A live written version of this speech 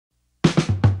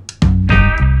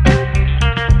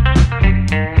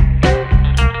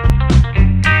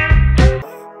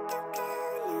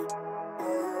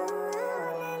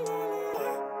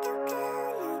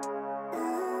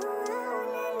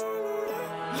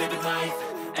Living life,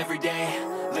 everyday,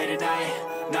 late at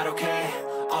night, not okay.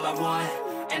 All I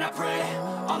want, and I pray,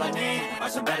 all I need are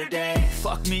some better days.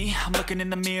 Fuck me, I'm looking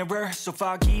in the mirror, so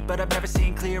foggy, but I've never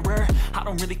seen clearer. I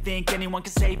don't really think anyone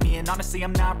can save me, and honestly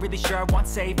I'm not really sure I want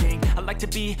saving. I like to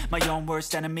be my own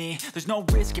worst enemy. There's no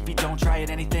risk if you don't try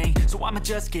at anything, so I'ma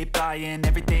just keep buying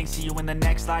everything. See you in the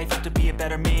next life, hope to be a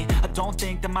better me. I don't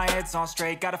think that my head's on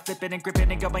straight, gotta flip it and grip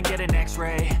it and go and get an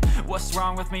x-ray. What's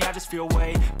wrong with me? I just feel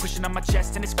weight pushing on my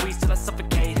chest and it squeezes till I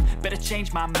suffocate. Better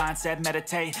change my mindset,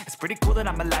 meditate. It's pretty cool that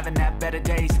I'm alive and have better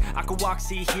days. I could walk,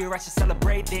 see, hear, I should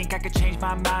celebrate. Think I could change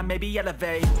my mind, maybe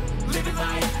elevate. Living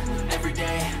life,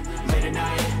 everyday, late at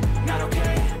night, not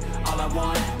okay. All I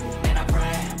want, and I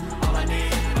pray, all I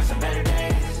need are some better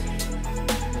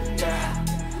days. Yeah,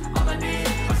 all I need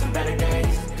are some better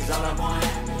days. Cause all I want,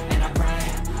 and I pray,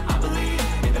 I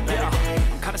believe in the better days.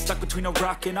 I'm kinda stuck between a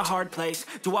rock and a hard place.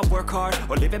 Do I work hard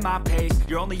or live at my pace?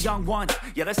 You're only young once,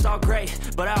 yeah that's all great,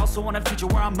 but I also want a future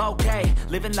where I'm okay.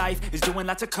 Living life is doing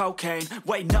lots of cocaine.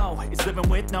 Wait no, it's living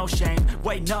with no shame.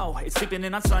 Wait no, it's sleeping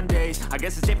in on Sundays. I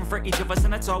guess it's different for each of us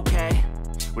and that's okay.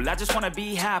 Well I just wanna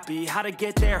be happy, how to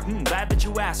get there? Glad that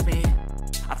you asked me.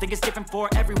 I think it's different for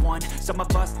everyone. Some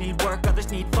of us need work,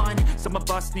 others need fun. Some of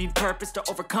us need purpose to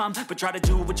overcome. But try to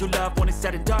do what you love when it's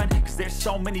said and done. Cause there's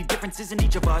so many differences in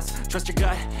each of us. Trust your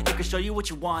gut, it can show you what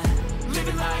you want.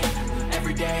 Living life,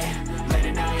 everyday, late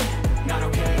at night, not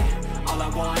okay. All I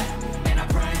want, and I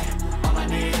pray, all I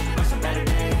need are some better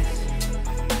days.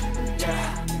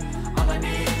 Yeah, all I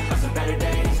need are some better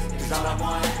days. Cause all I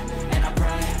want, and I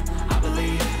pray, I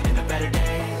believe in the better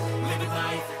days. Living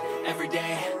life,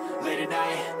 everyday, late at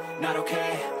night, not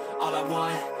okay. All I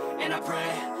want, and I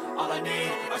pray, all I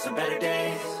need are some better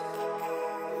days.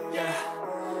 Yeah,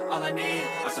 all I need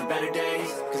are some better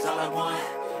days. Cause all I want,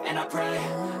 and I pray,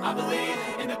 I believe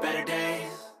in the better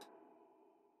days.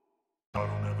 I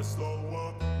don't ever slow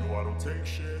up, no I don't take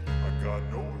shit. I got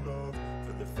no love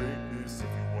for the fakeness. If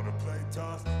you wanna play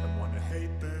tough and wanna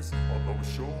hate this, I'll always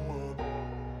show up.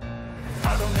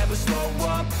 I don't ever slow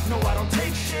up, no I don't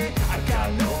take shit. I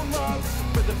got no love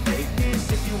for the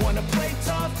fakeness. If you wanna play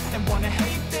tough and wanna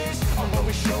hate this, I'll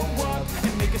always show up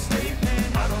and make a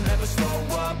statement. I don't ever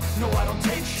slow up, no I don't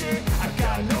take shit. I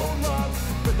got no love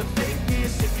for the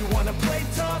fakeness. If you wanna play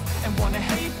tough and wanna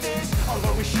hate this, I'll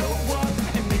always show up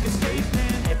and make a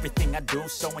statement. Everything I do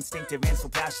so instinctive and so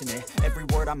passionate. Every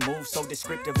word I move so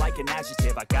descriptive like an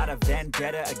adjective. I got a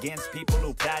vendetta against people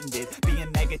who patented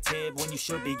being negative when you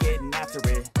should be getting after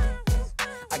it.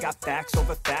 I got facts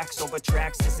over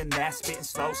tracks, this and that. Spitting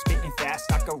slow, spitting fast.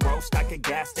 I could roast, I could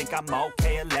gas. Think I'm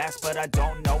okay at last, but I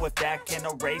don't know if that can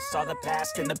erase all the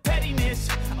past. And the pettiness,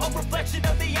 a reflection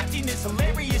of the emptiness.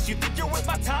 Hilarious, you think you're worth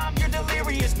my time, you're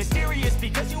delirious. Mysterious,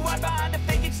 because you hide behind a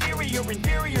fake exterior.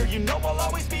 Inferior, you know I'll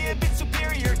always be a bit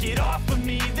superior. Get off of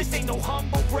me, this ain't no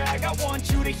humble brag. I want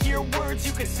you to hear words,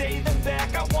 you can say them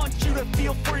back. I want you to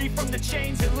feel free from the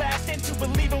chains at last, and to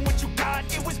believe in what you got,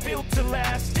 it was built to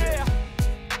last, yeah.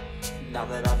 Now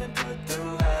that I've been put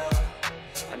through hell,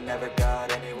 I never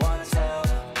got anyone's help.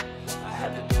 I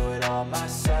had to do it all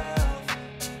myself.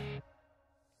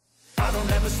 I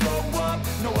don't ever slow up,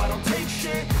 no I don't take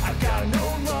shit. I got no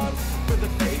love for the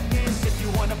fakeness. If you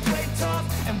wanna play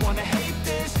tough and wanna hate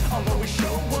this, I'll always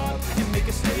show up and make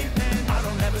a statement. I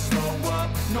don't ever slow up,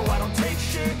 no I don't take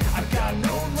shit. I got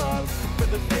no love for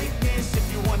the fakeness. If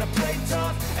you wanna play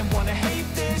tough and wanna hate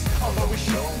this, I'll always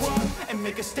show up and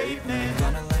make a statement.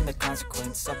 Gonna learn the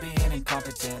consequence of being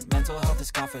incompetent. Mental health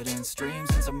is confidence, dreams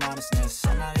and some honestness.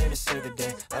 I'm not here to save the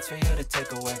day, that's for you to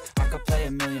take away. I could play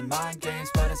a million mind games,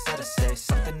 but instead I say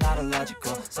something not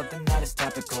illogical, something that is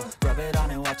topical. Rub it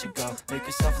on and watch it go, make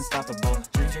yourself unstoppable.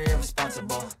 Dreams are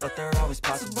irresponsible, but they're always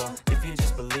possible. If you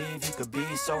just believe, you could be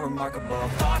so remarkable.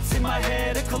 Thoughts in my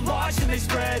head, a collage and they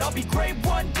spread. I'll be great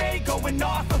one day, going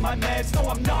off of my meds. No,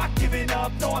 I'm not giving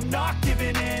up, no, I'm not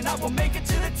giving in. I will make it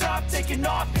to the top, taking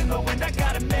off in the wind. I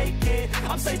gotta make it,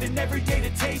 I'm saving every day to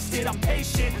taste it. I'm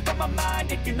patient, but my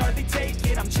mind, it can hardly take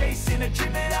it. I'm chasing a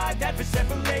dream that I've had for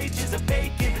several ages. A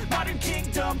vacant, modern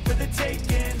kingdom for the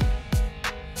taking.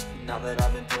 Now that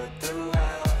I've been put through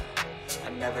hell, I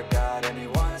never got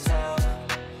anyone's help.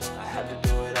 I had to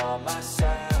do it all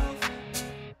myself.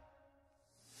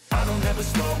 I don't ever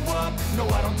slow up, no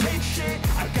I don't take shit.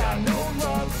 I got no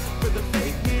love for the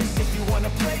fakeness. If you wanna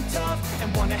play tough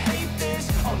and wanna hate this,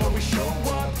 I'll always show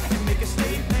up and make a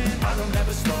statement. I don't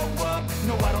ever slow up,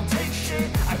 no I don't take shit.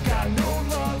 I got no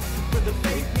love for the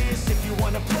fakeness. If you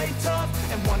wanna play tough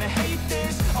and wanna hate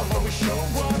this, I'll always show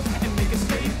up and make a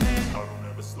statement. I don't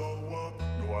ever slow up,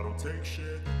 no I don't take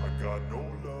shit. I got no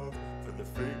love for the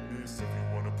fakeness. If you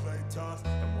wanna play tough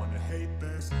and wanna hate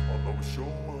this, I'll always show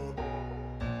up.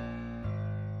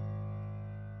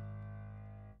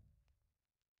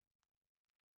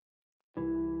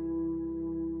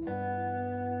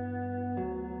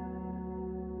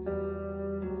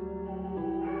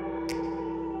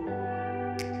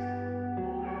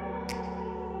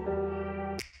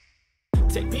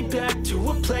 Take me back to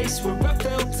a place where I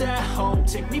felt at home.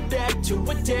 Take me back to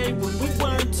a day when we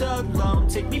weren't alone.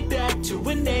 Take me back to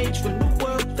an age when the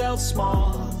world felt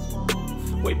small.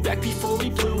 Way back before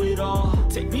we blew it all.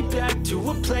 Take me back to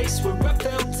a place where I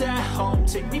felt at home.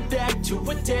 Take me back to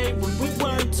a day when we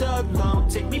weren't alone.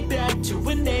 Take me back to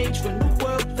an age when the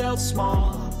world felt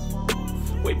small.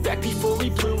 Way back before we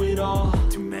blew it all.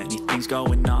 Too many things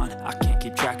going on, I can't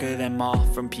keep track of them all.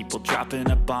 From people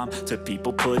dropping a bomb to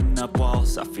people putting up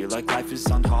walls. I feel like life is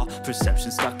on hold,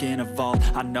 perception stuck in a vault.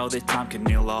 I know that time can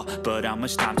heal all, but how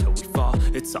much time till we fall?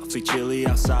 It's awfully chilly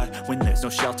outside, when there's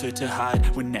no shelter to hide.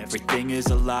 When everything is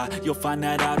a lie, you'll find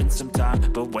that out in some time.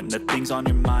 But when the things on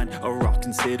your mind are all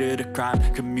considered a crime,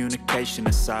 communication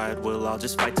aside, we'll all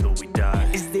just fight till we die.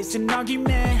 Is this an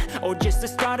argument, or just the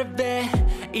start of it?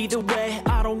 Either way,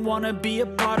 I don't wanna be a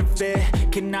part of it.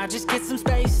 Can I just get some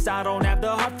space? I don't have the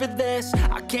heart for this.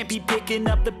 I can't be picking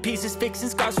up the pieces, fixing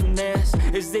scars from this.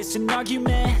 Is this an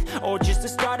argument, or just the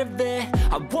start of it?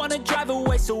 I wanna drive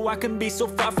away so I can be so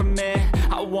far from it.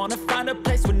 I wanna find a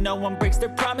place where no one breaks their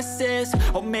promises.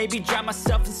 Or maybe drown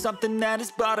myself in something that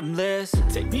is bottomless.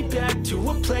 Take me back to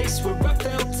a place where I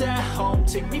felt at home.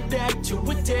 Take me back to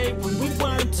a day when we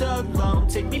weren't alone.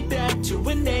 Take me back to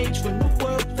an age when the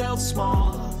world felt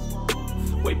small.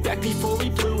 Way back before we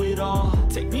blew it all.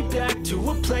 Take me back to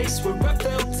a place where I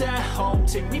felt at home.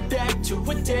 Take me back to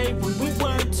a day when we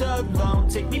weren't alone.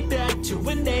 Take me back to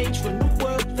an age when the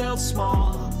world felt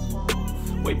small.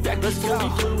 Way back before we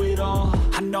blew it all.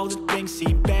 I know that things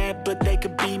seem bad, but they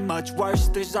could be much worse.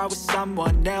 There's always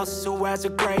someone else who has a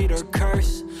greater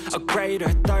curse, a greater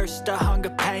thirst, a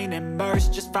hunger, pain, and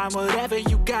mercy. Just find whatever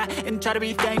you got and try to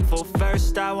be thankful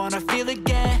first. I wanna feel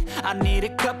again, I need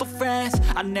a couple friends.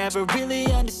 I never really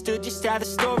understood just how the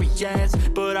story ends,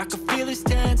 but I can feel it's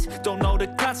tense, don't know the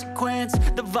consequence.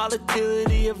 The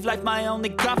volatility of life, my only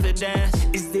confidence.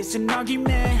 Is this an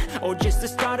argument, or just the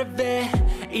start of it?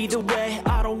 Either way,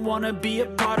 I don't wanna be a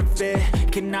part of it.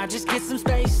 Can I just get some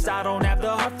space? I don't have the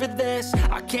heart for this.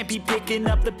 I can't be picking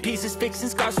up the pieces, fixing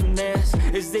scars from this.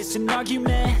 Is this an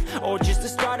argument, or just the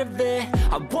start of it?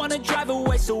 I wanna drive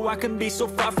away so I can be so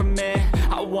far from it.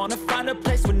 I wanna find a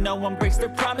place where no one breaks their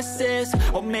promises.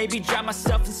 Or maybe drown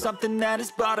myself in something that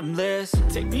is bottomless.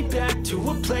 Take me back to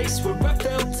a place where I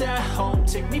felt at home.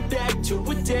 Take me back to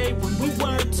a day when we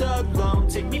weren't alone.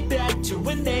 Take me back to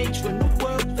an age when the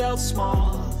world felt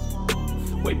small.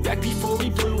 Way back before we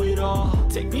blew it all.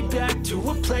 Take me back to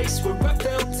a place where I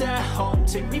felt at home.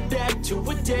 Take me back to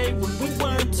a day when we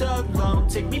weren't alone.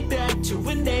 Take me back to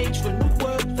an age when the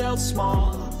world felt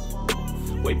small.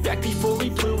 Way back before we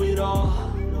blew it all.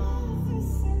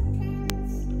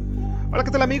 Hola, ¿qué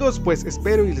tal amigos? Pues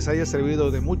espero y les haya servido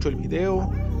de mucho el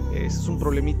video. Es un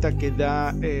problemita que da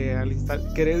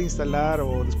al querer instalar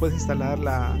o después de instalar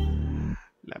la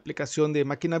aplicación de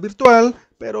máquina virtual,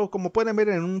 pero como pueden ver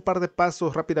en un par de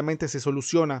pasos rápidamente se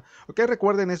soluciona. Ok,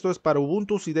 recuerden, esto es para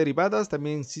Ubuntu y derivadas,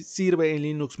 también sirve en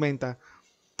Linux Menta.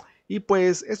 Y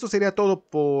pues esto sería todo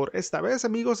por esta vez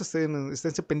amigos.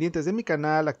 Esténse pendientes de mi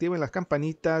canal, activen las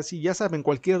campanitas y ya saben,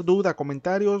 cualquier duda,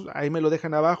 comentarios, ahí me lo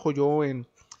dejan abajo. Yo en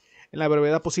la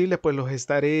brevedad posible pues los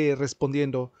estaré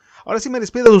respondiendo. Ahora sí me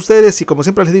despido de ustedes y como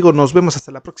siempre les digo, nos vemos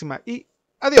hasta la próxima y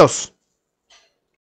adiós.